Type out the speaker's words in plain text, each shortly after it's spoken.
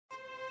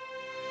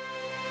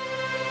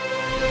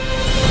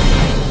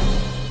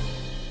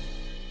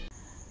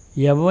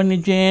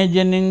ఎవ్వనిచే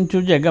జనించు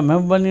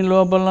జగమెవ్వని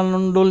లోపల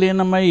నుండు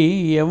లీనమై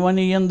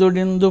ఎవ్వని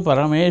ఎందుడిందు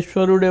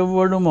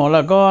పరమేశ్వరుడెవ్వడు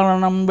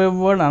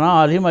మూలకారణంబెవ్వడు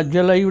అనాది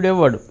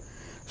మధ్యలయుడెవ్వడు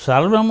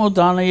సర్వము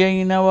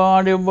తానయైన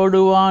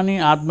వాడెవ్వడు అని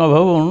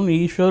ఆత్మభవం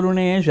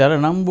ఈశ్వరునే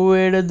శరణంబు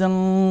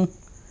వేడెదను.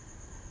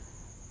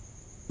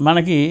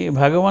 మనకి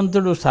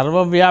భగవంతుడు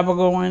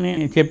సర్వవ్యాపకమని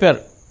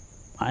చెప్పారు.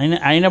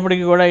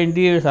 అయినప్పటికీ కూడా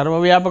ఇంటి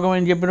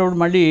సర్వవ్యాపకమని చెప్పినప్పుడు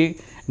మళ్ళీ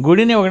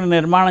గుడిని ఒకటి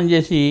నిర్మాణం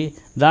చేసి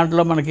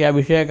దాంట్లో మనకి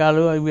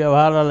అభిషేకాలు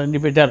వ్యవహారాలన్నీ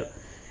పెట్టారు.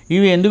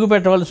 ఇవి ఎందుకు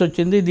పెట్టవలసి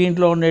వచ్చింది,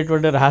 దీంట్లో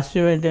ఉండేటువంటి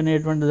రహస్యం ఏంటి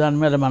అనేటువంటి దాని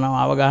మీద మనం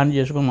అవగాహన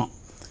చేసుకున్నాం.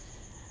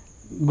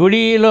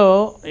 గుడిలో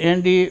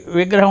ఏంటి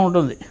విగ్రహం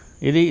ఉంటుంది.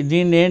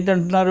 దీన్ని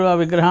ఏంటంటున్నారు, ఆ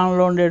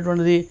విగ్రహంలో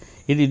ఉండేటువంటిది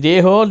ఇది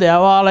దేహో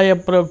దేవాలయ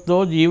ప్రోక్తో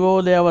జీవో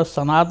దేవ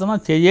సనాతన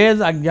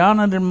త్యజేత్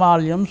అజ్ఞాన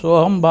నిర్మాల్యం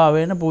సోహం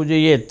భావేన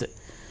పూజయేత్.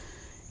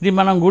 ఇది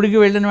మనం గుడికి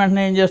వెళ్ళిన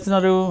వెంటనే ఏం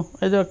చేస్తున్నారు,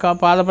 ఏదో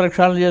పాద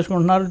ప్రక్షాళన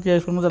చేసుకుంటున్నారు.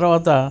 చేసుకున్న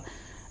తర్వాత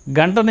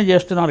గంటని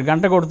చేస్తున్నారు,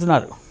 గంట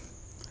కొడుతున్నారు.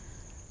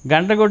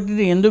 గంట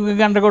కొట్టి ఎందుకు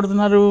గంట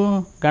కొడుతున్నారు,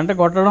 గంట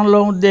కొట్టడంలో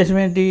ఉద్దేశం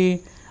ఏంటి,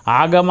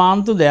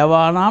 ఆగమాంతు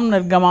దేవానాం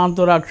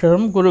నిర్గమాంతు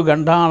రాక్షసం కురు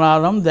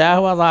ఘంటానాదం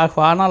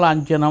దేవతాహ్వాన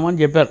లాంఛనం అని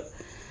చెప్పారు.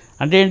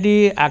 అంటే ఏంటి,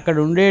 అక్కడ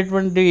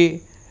ఉండేటువంటి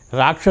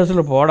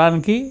రాక్షసులు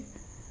పోవడానికి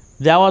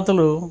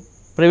దేవతలు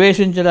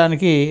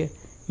ప్రవేశించడానికి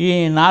ఈ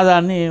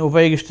నాదాన్ని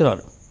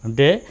ఉపయోగిస్తున్నారు.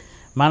 అంటే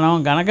మనం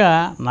కనుక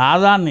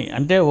నాదాన్ని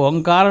అంటే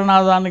ఓంకార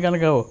నాదాన్ని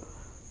కనుక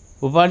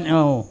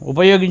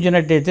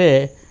ఉపయోగించినట్టయితే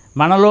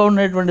మనలో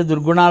ఉండేటువంటి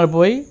దుర్గుణాలు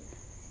పోయి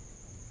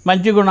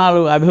మంచి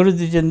గుణాలు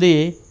అభివృద్ధి చెంది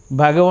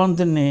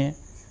భగవంతుని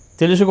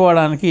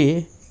తెలుసుకోవడానికి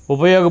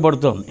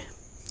ఉపయోగపడుతుంది.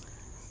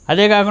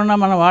 అదే కాకుండా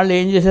మన వాళ్ళు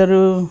ఏం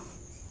చేశారు,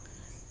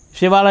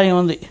 శివాలయం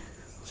ఉంది,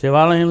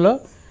 శివాలయంలో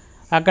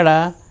అక్కడ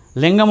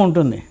లింగం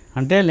ఉంటుంది.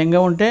 అంటే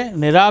లింగం ఉంటే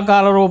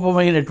నిరాకార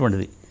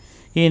రూపమైనటువంటిది.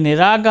 ఈ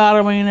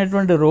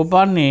నిరాకారమైనటువంటి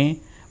రూపాన్ని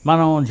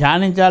మనం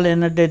ధ్యానించాలి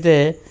అన్నట్టయితే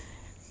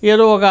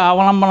ఏదో ఒక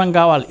అవలంబనం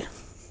కావాలి.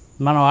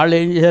 మన వాళ్ళు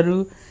ఏం చేశారు,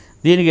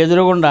 దీనికి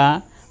ఎదురుగుండా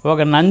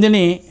ఒక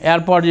నందిని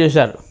ఏర్పాటు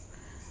చేశారు.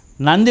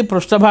 నంది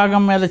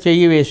పృష్ఠభాగం మీద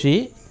చెయ్యి వేసి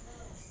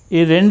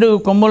ఈ రెండు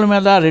కొమ్ముల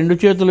మీద రెండు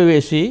చేతులు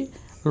వేసి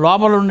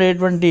లోపల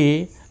ఉండేటువంటి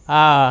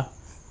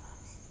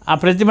ఆ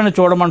ప్రతిమను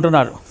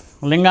చూడమంటున్నారు,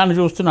 లింగాన్ని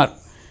చూస్తున్నారు.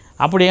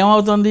 అప్పుడు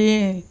ఏమవుతుంది,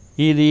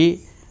 ఇది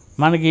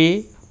మనకి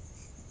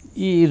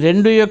ఈ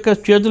రెండు యొక్క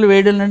చేతులు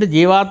వేయడం అంటే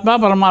జీవాత్మ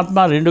పరమాత్మ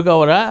రెండు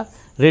కవరా,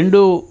 రెండు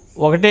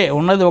ఒకటే,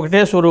 ఉన్నది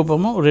ఒకటే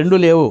స్వరూపము, రెండు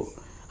లేవు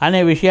అనే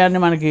విషయాన్ని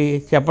మనకి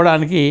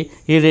చెప్పడానికి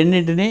ఈ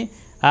రెండింటిని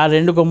ఆ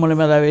రెండు కొమ్ముల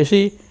మీద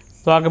వేసి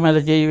తోక మీద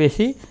చేయి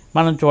వేసి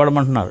మనం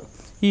చూడమంటున్నారు.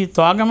 ఈ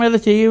తోక మీద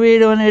చేయి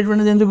వేయడం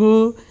అనేటువంటిది ఎందుకు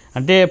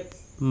అంటే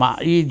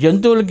ఈ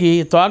జంతువులకి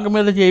తోక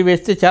మీద చేయి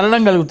వేస్తే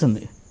చలనం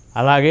కలుగుతుంది.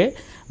 అలాగే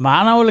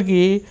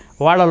మానవులకి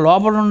వాళ్ళ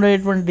లోపల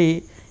ఉండేటువంటి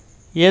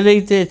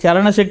ఏదైతే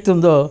చలనశక్తి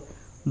ఉందో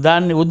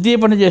దాన్ని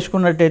ఉద్దీపన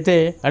చేసుకున్నట్టయితే,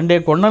 అంటే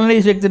కుండలినీ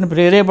శక్తిని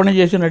ప్రేరేపణ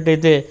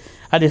చేసినట్టయితే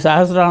అది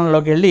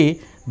సహస్రానంలోకి వెళ్ళి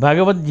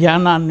భగవద్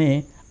ధ్యానాన్ని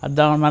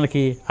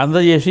మనకి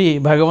అందజేసి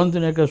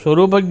భగవంతుని యొక్క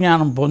స్వరూప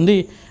జ్ఞానం పొంది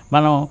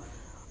మనం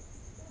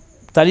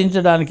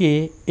తరించడానికి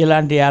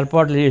ఇలాంటి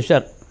ఏర్పాట్లు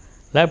చేశారు.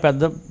 లేక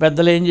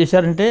పెద్దలు ఏం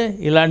చేశారంటే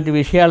ఇలాంటి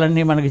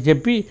విషయాలన్నీ మనకి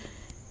చెప్పి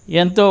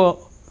ఎంతో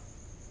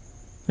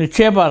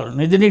నిక్షేపాలు,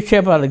 నిధి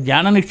నిక్షేపాలు,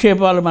 జ్ఞాన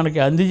నిక్షేపాలు మనకి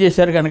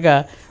అందజేశారు. కనుక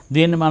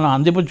దీన్ని మనం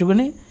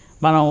అందిపుచ్చుకుని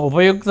మనం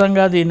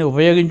ఉపయుక్తంగా దీన్ని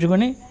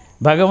ఉపయోగించుకొని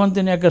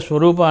భగవంతుని యొక్క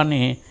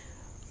స్వరూపాన్ని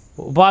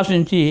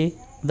ఉపాసించి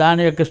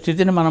దాని యొక్క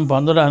స్థితిని మనం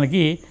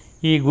పొందడానికి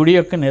ఈ గుడి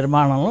యొక్క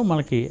నిర్మాణంలో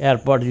మనకి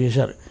ఏర్పాటు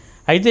చేశారు.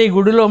 అయితే ఈ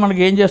గుడిలో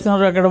మనకి ఏం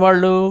చేస్తున్నారు, అక్కడ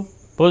వాళ్ళు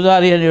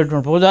పూజారి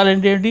అనేటువంటి, పూజారి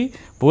అంటే ఏంటి,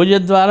 పూజ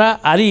ద్వారా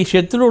అది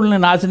శత్రువుల్ని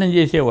నాశనం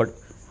చేసేవాడు,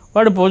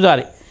 వాడు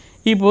పూజారి.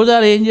 ఈ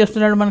పూజారి ఏం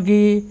చేస్తున్నాడు, మనకి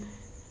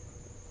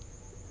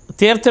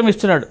తీర్థం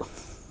ఇస్తున్నాడు.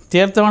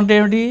 తీర్థం అంటే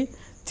ఏమిటి,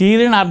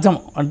 తీరిన అర్థం.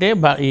 అంటే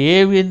ఏ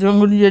విధం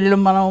గురించి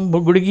వెళ్ళడం, మనం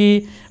గుడికి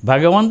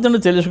భగవంతుని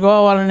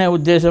తెలుసుకోవాలనే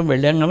ఉద్దేశం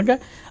వెళ్ళాం కనుక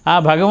ఆ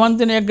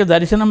భగవంతుని యొక్క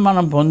దర్శనం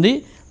మనం పొంది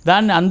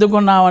దాన్ని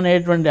అందుకున్నాం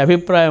అనేటువంటి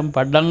అభిప్రాయం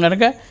పడ్డాం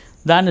కనుక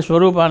దాని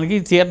స్వరూపానికి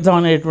తీర్థం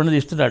అనేటువంటిది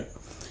ఇస్తున్నాడు.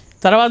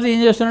 తర్వాత ఏం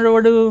చేస్తున్నాడు,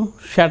 వాడు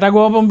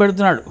శటగోపం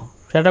పెడుతున్నాడు.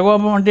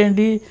 శటగోపం అంటే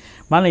ఏంటి,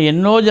 మన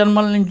ఎన్నో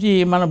జన్మల నుంచి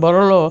మన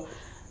బుర్రలో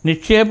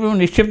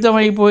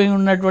నిక్షిప్తమైపోయి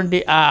ఉన్నటువంటి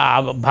ఆ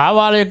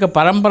భావాల యొక్క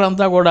పరంపర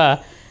అంతా కూడా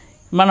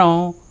మనం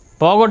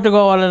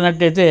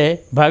పోగొట్టుకోవాలన్నట్టయితే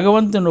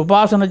భగవంతుని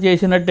ఉపాసన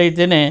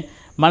చేసినట్టయితేనే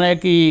మన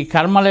యొక్క ఈ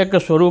కర్మల యొక్క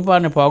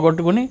స్వరూపాన్ని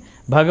పోగొట్టుకుని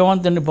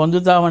భగవంతుని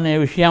పొందుతామనే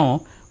విషయం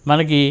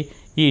మనకి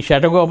ఈ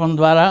శటగోపం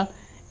ద్వారా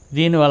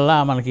దీనివల్ల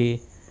మనకి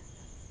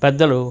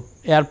పెద్దలు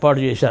ఏర్పాటు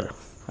చేశారు.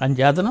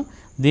 అంచేతను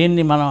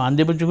దీన్ని మనం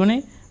అందిపుచ్చుకుని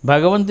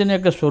భగవంతుని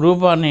యొక్క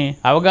స్వరూపాన్ని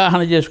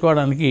అవగాహన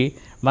చేసుకోవడానికి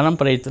మనం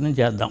ప్రయత్నం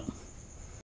చేద్దాం.